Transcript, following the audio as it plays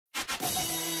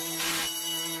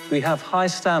We have high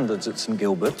standards at St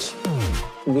Gilbert's.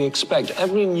 We expect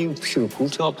every new pupil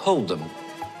to uphold them.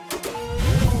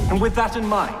 And with that in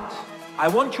mind, I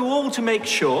want you all to make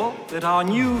sure that our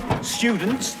new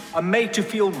students are made to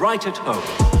feel right at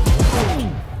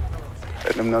home.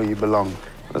 Let them know you belong.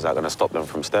 Is that going to stop them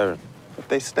from staring? If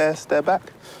they stare, stare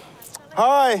back.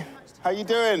 Hi, how you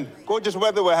doing? Gorgeous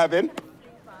weather we're having.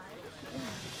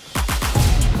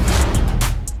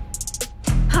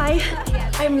 Hi,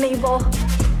 I'm Mabel.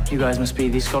 You guys must be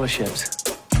these scholarships.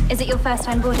 Is it your first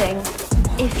time boarding?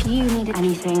 If you needed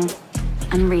anything,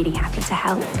 I'm really happy to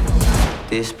help.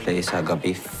 This place I gotta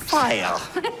be fire.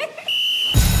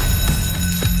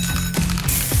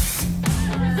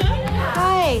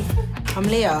 Hi, I'm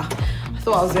Leah. I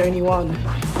thought I was the only one.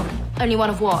 Only one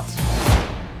of what?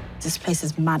 This place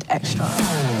is mad extra.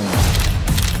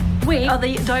 We are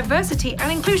the Diversity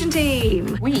and Inclusion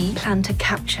Team. We plan to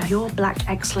capture your black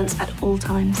excellence at all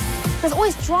times. There's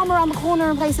always drama around the corner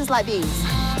in places like these.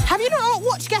 Have you not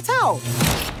watched Get Out?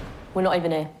 We're not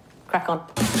even here. Crack on.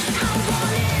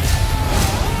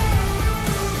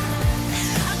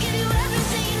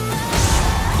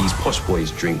 These posh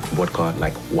boys drink vodka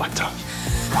like water.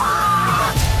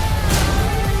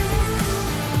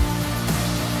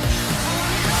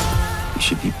 You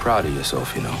should be proud of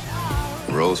yourself, you know.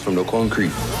 Rose from the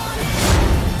concrete.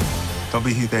 Don't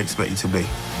be who they expect you to be.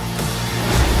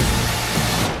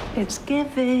 It's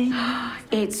giving.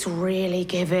 It's really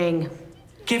giving.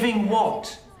 Giving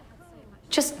what?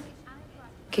 Just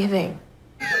giving.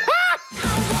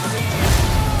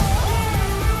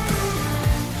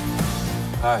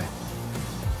 Hi.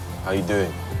 How you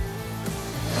doing?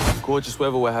 Gorgeous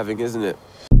weather we're having, isn't it?